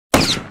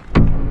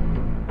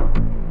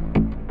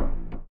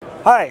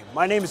Hi,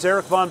 my name is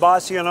Eric Von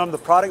Bossi and I'm the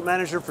product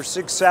manager for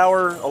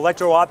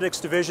sig-sauer-Electro-Optics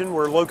Division.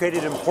 We're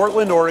located in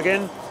Portland,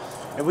 Oregon,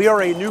 and we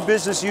are a new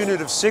business unit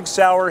of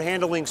Sig-Sauer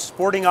handling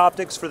sporting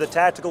optics for the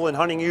tactical and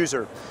hunting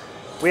user.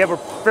 We have a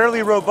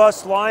fairly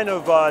robust line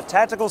of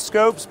tactical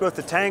scopes, both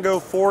the Tango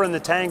 4 and the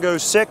Tango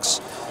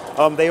 6.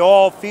 They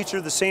all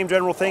feature the same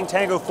general thing.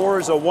 Tango 4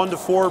 is a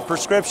 1-to-4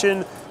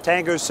 prescription.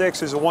 Tango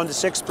 6 is a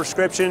 1-to-6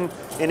 prescription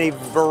in a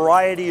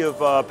variety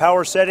of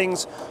power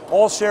settings.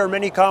 All share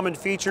many common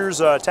features.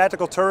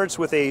 Tactical turrets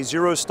with a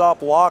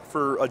zero-stop lock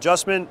for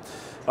adjustment.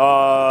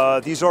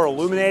 These are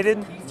illuminated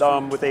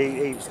with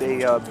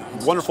a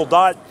wonderful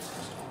dot,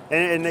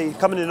 and they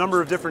come in a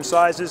number of different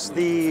sizes.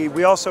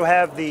 We also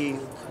have the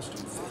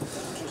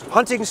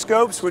hunting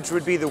scopes, which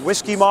would be the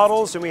Whiskey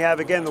models, and we have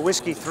again the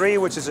Whiskey 3,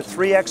 which is a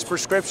 3x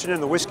prescription,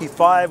 and the Whiskey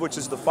 5, which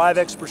is the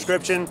 5x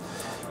prescription.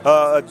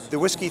 The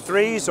Whiskey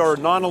 3s are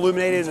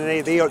non-illuminated,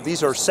 and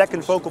these are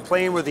second focal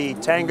plane, where the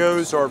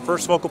Tangos are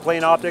first focal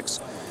plane optics.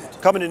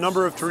 Come in a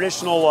number of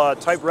traditional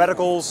type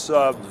reticles,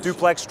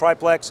 duplex,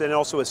 triplex, and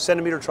also a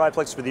centimeter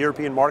triplex for the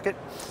European market.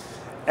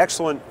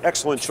 Excellent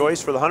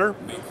choice for the hunter.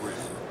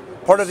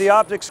 Part of the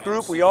optics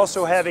group, we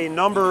also have a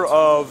number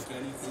of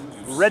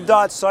red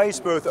dot sights,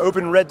 both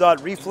open red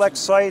dot reflex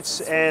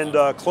sights and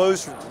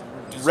closed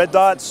red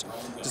dots,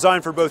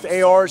 designed for both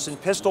ARs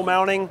and pistol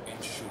mounting,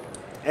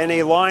 and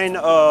a line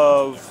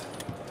of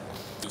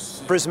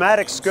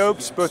prismatic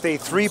scopes, both a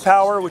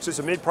 3-power, which is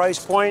a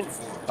mid-price point.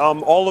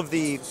 All of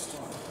the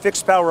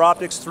fixed power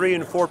optics, 3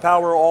 and 4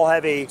 power, all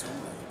have a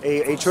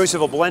choice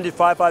of a blended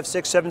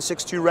 5.56,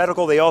 7.62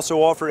 reticle. They also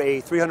offer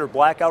a 300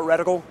 blackout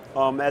reticle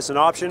as an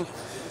option.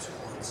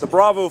 The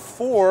Bravo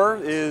 4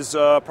 is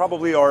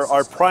probably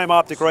our prime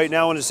optic right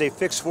now, and is a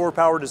fixed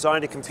 4-power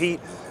designed to compete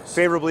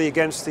favorably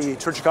against the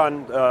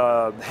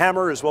Trijicon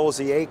Hammer as well as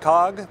the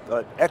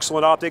ACOG.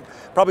 Excellent optic,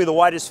 probably the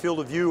widest field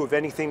of view of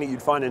anything that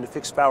you'd find in a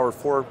fixed power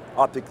 4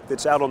 optic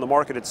that's out on the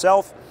market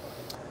itself.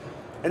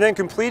 And then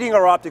completing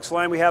our optics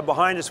line, we have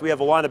behind us, we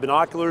have a line of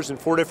binoculars in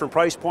 4 different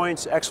price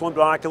points, excellent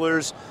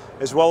binoculars,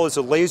 as well as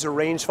a laser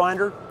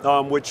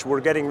rangefinder, which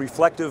we're getting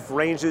reflective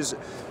ranges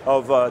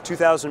of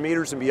 2,000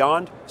 meters and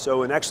beyond,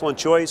 so an excellent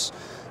choice.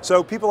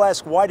 So people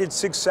ask, why did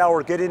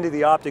Sig-Sauer get into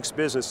the optics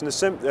business?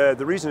 And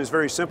the reason is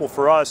very simple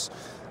for us.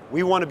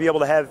 We want to be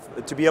able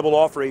to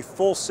offer a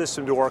full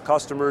system to our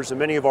customers, and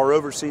many of our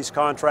overseas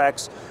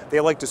contracts, they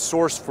like to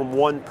source from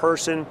one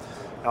person.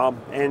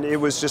 And it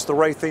was just the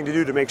right thing to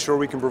do to make sure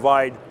we can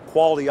provide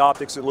quality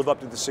optics that live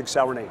up to the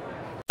Sig-Sauer name.